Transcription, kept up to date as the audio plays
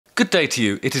Good day to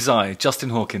you, it is I,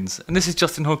 Justin Hawkins, and this is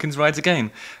Justin Hawkins Rides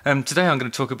Again. Today I'm going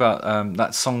to talk about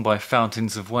that song by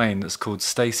Fountains of Wayne that's called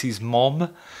Stacy's Mom,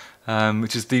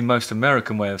 which is the most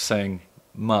American way of saying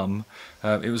mum.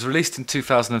 It was released in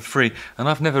 2003, and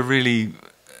I've never really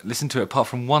listened to it apart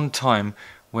from one time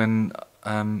when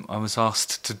I was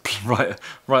asked to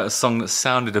write a song that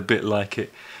sounded a bit like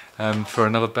it for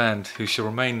another band who shall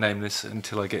remain nameless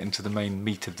until I get into the main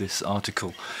meat of this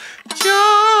article.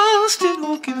 Justin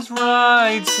Hawkins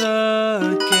rides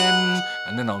again,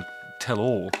 and then I'll tell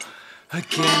all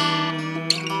again.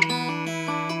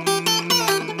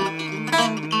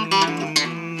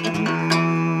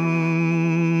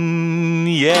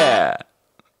 Yeah.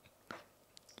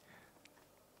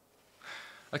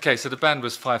 Okay, so the band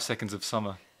was 5 Seconds of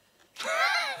Summer.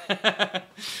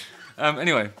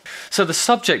 Anyway, so the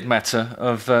subject matter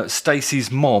of Stacy's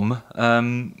Mom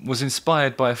was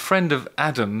inspired by a friend of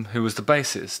Adam, who was the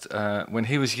bassist, when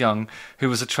he was young, who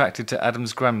was attracted to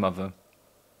Adam's grandmother.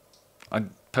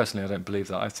 Personally, I don't believe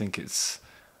that.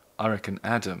 I reckon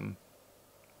Adam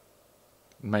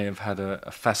may have had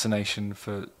a fascination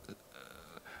for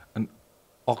an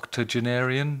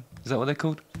octogenarian. Is that what they're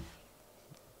called?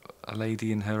 A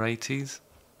lady in her 80s?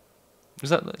 Is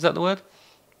that the word?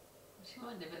 She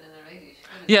might have been in her 80s.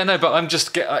 Yeah, no, but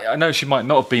I know she might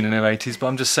not have been in her 80s, but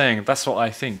I'm just saying that's what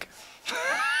I think.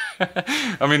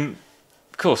 I mean,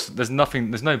 of course, there's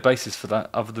no basis for that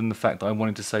other than the fact that I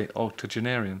wanted to say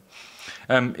octogenarian.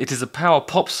 It is a power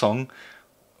pop song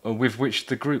with which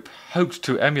the group hoped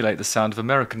to emulate the sound of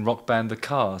American rock band The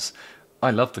Cars. I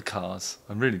love The Cars,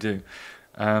 I really do.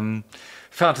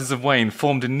 Fountains of Wayne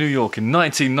formed in New York in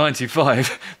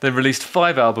 1995. They released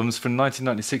 5 albums from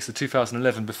 1996 to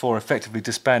 2011 before effectively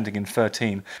disbanding in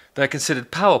 2013. They're considered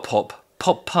power pop,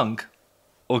 pop punk,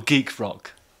 or geek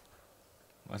rock.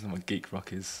 I don't know what geek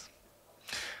rock is.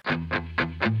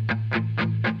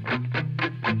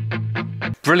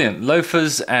 Brilliant.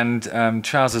 Loafers and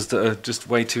trousers that are just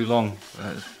way too long.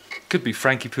 Could be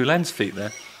Frankie Poulen's feet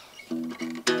there.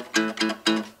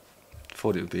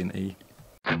 Thought it would be an E.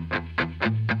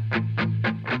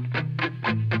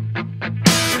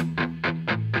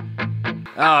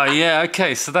 Oh yeah,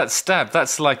 okay, so that's Stab.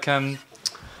 That's like,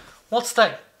 what's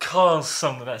that Cars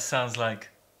song that sounds like?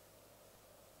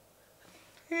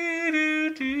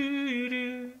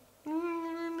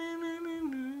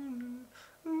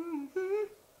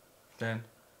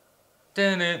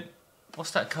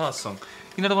 What's that Cars song?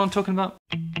 You know the one I'm talking about?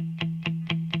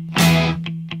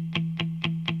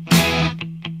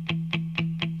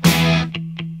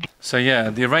 So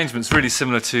yeah, the arrangement's really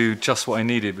similar to Just What I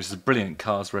Needed, which is a brilliant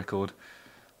Cars record.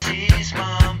 Stacy's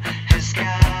mom has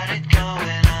got it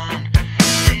going on.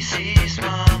 Stacy's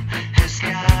mom has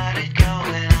got it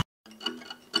going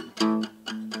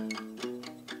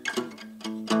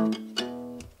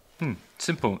on.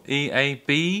 Simple.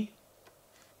 E-A-B-A.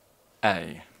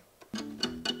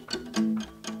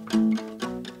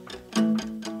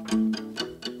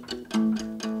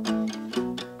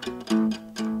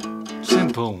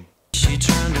 Simple. She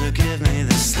trying to give me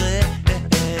the slip.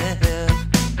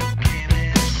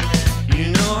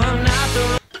 You know I'm not the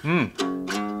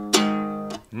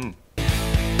I'm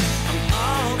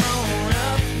all grown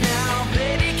up now,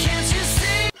 baby, can't you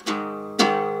see?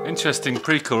 Interesting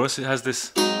pre-chorus. It has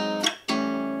this.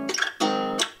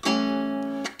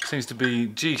 Seems to be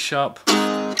G sharp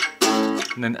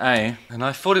and then A. And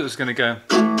I thought it was going to go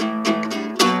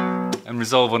and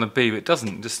resolve on a B, but it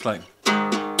doesn't. Just like.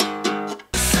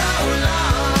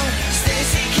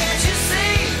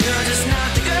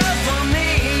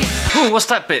 Oh, what's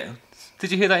that bit?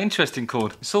 Did you hear that interesting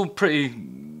chord? It's all pretty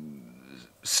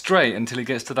straight until it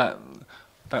gets to that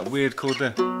weird chord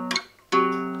there.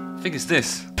 I think it's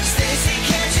this.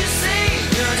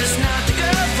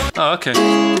 Oh, okay.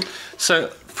 So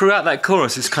throughout that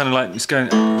chorus, it's kind of like it's going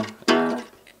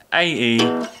A, E,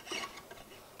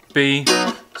 B,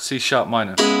 C sharp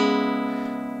minor.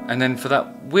 And then for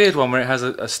that weird one where it has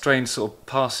a strange sort of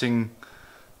passing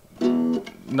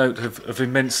note of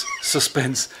immense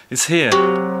suspense, it's here.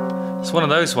 It's one of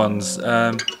those ones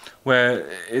where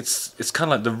it's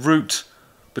kind of like the root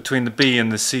between the B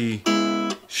and the C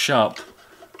sharp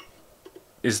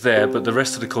is there, but the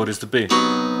rest of the chord is the B.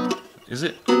 Is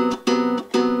it?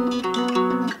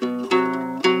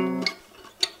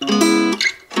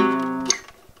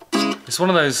 It's one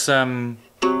of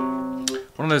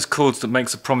those chords that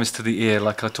makes a promise to the ear,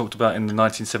 like I talked about in the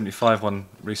 1975 one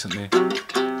recently.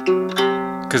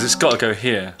 Because it's got to go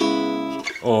here,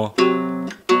 or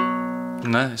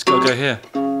no, it's got to go here.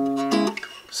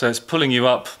 So it's pulling you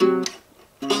up.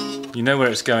 You know where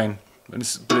it's going, but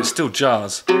it still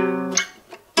jars.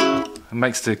 It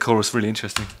makes the chorus really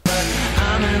interesting.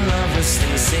 I'm in love with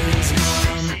Stacy's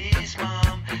mom. Stacy's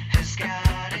mom has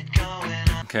got it going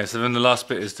on. Okay, so then the last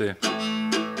bit is the...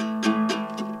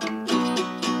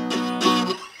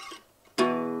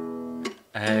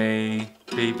 A,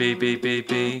 B, B, B, B,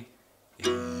 B.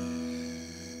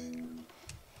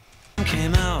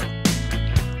 Came out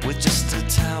with just a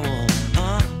towel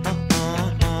on.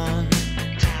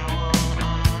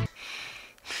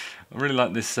 I really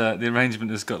like this, the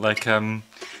arrangement has got like, so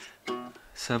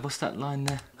what's that line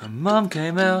there? Her mum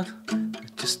came out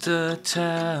with just a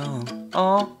towel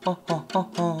on.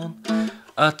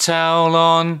 A towel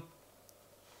on.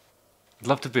 I'd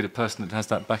love to be the person that has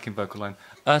that backing vocal line.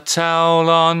 A towel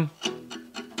on.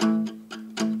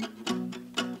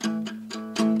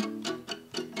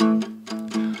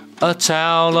 A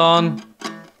towel on.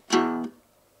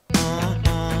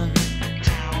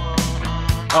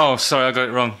 Oh, sorry, I got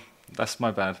it wrong. That's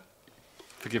my bad.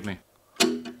 Forgive me.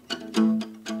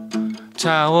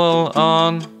 Towel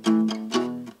on.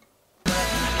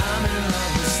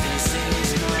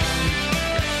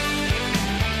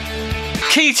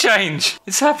 Key change!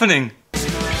 It's happening!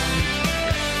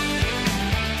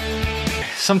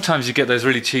 Sometimes you get those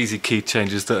really cheesy key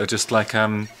changes that are just like,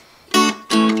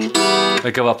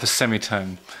 they go up a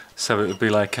semitone. So it would be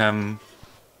like, trying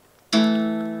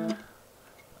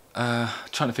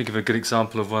to think of a good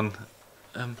example of one.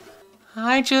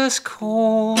 I just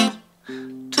called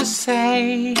to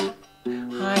say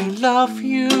I love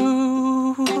you,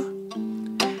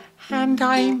 and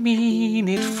I mean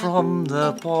it from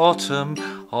the bottom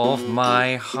of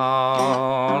my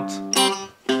heart.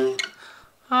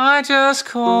 I just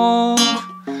called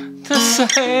to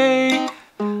say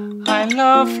I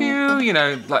love you. You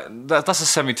know, like that's a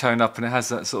semitone up, and it has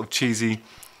that sort of cheesy.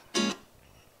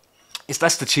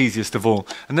 That's the cheesiest of all.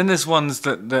 And then there's ones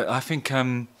that I think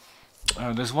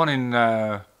there's one in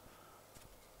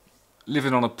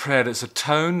Living on a Prayer that's a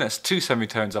tone. That's 2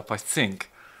 semitones up, I think.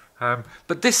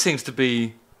 But this seems to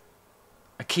be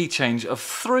a key change of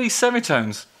 3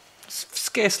 semitones.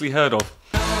 Scarcely heard of.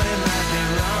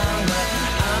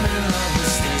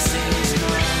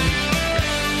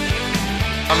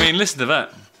 I mean, listen to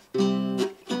that.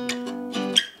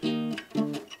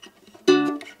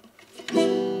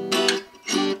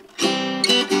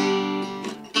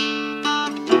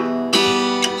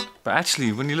 But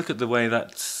actually, when you look at the way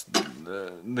that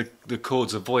the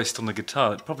chords are voiced on the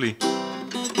guitar, it probably...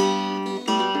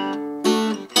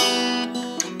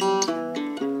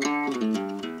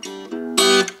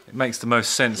 It makes the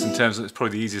most sense in terms of it's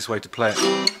probably the easiest way to play it.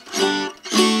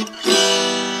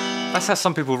 That's how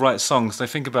some people write songs. They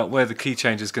think about where the key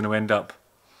change is going to end up,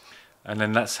 and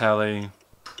then that's how they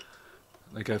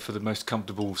go for the most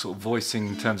comfortable sort of voicing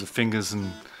in terms of fingers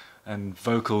and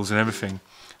vocals and everything,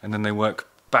 and then they work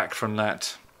back from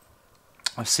that.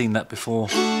 I've seen that before.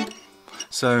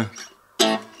 So,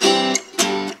 but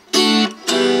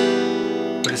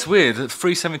it's weird that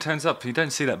 3 semitones up, you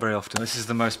don't see that very often. This is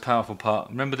the most powerful part.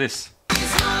 Remember this.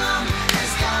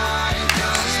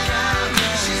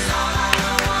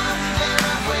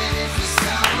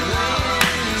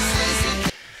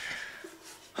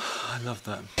 I love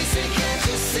that.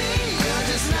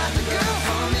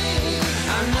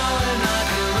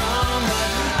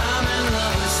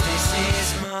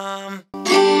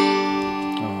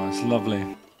 Oh, it's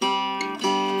lovely.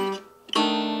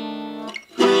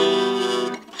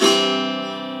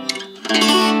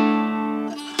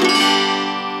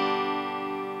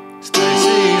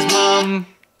 Stacy's mum.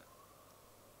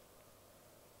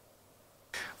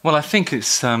 Well, I think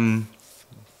it's a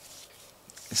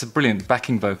brilliant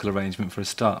backing vocal arrangement for a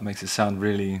start. It makes it sound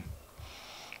really...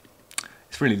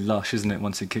 It's really lush, isn't it,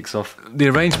 once it kicks off. The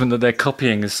arrangement that they're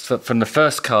copying is from the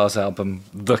first Cars album,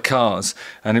 The Cars,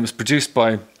 and it was produced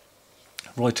by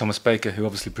Roy Thomas Baker, who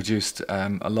obviously produced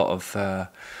a lot of the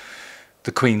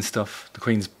Queen stuff, the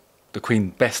Queen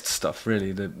best stuff,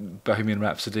 really, the Bohemian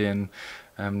Rhapsody and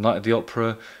Night of the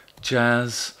Opera,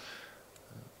 Jazz,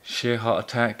 Sheer Heart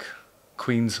Attack,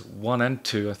 Queen's 1 and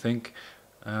 2, I think.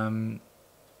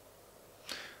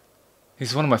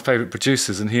 He's one of my favourite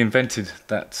producers, and he invented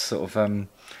that sort of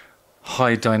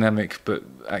high dynamic but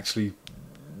actually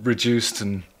reduced.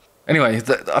 And anyway,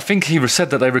 I think he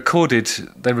said that they recorded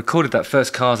that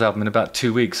first Cars album in about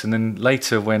 2 weeks, and then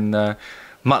later when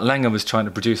Mutt Lange was trying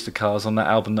to produce the Cars on that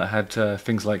album that had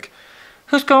things like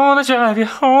 "Who's Gonna Drive You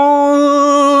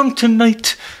Home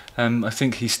Tonight," I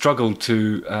think he struggled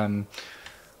to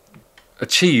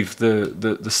achieve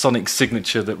the sonic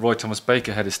signature that Roy Thomas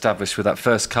Baker had established with that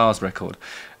first Cars record,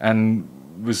 and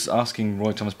was asking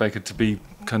Roy Thomas Baker to be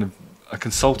kind of a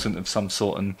consultant of some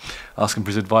sort and ask him for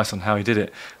his advice on how he did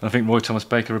it. And I think Roy Thomas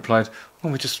Baker replied,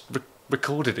 "Well, we just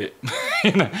recorded it."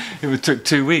 You know, it took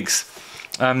 2 weeks.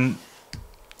 And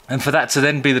for that to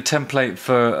then be the template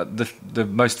for the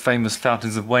most famous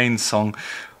Fountains of Wayne song,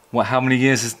 how many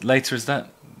years later is that?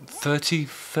 30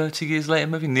 years later,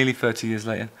 maybe nearly 30 years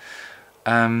later.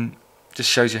 Just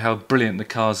shows you how brilliant the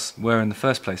Cars were in the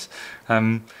first place.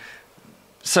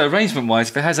 So arrangement-wise,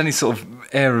 if it has any sort of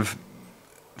air of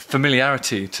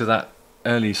familiarity to that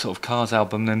early sort of Cars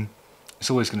album, then it's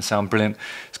always going to sound brilliant.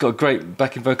 It's got a great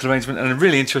backing vocal arrangement and a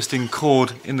really interesting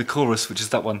chord in the chorus, which is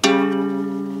that one.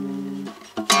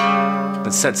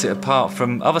 That sets it apart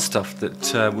from other stuff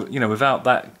that, you know, without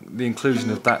the inclusion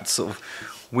of that sort of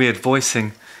weird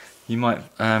voicing, you might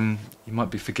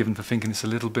be forgiven for thinking it's a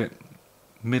little bit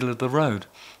middle of the road.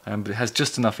 But it has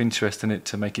just enough interest in it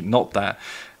to make it not that.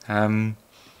 And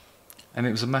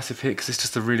it was a massive hit because it's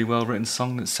just a really well-written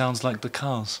song that sounds like the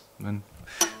Cars. And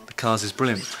the Cars is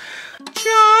brilliant.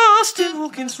 Justin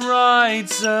Hawkins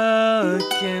rides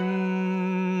again.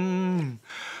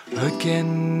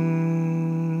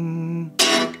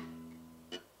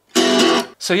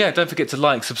 So yeah, don't forget to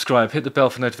like, subscribe, hit the bell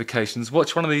for notifications,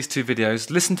 watch one of these 2 videos,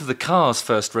 listen to the Cars'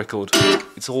 first record.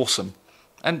 It's awesome.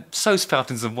 And so's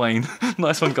Fountains of Wayne.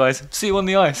 Nice one, guys. See you on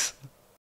the ice.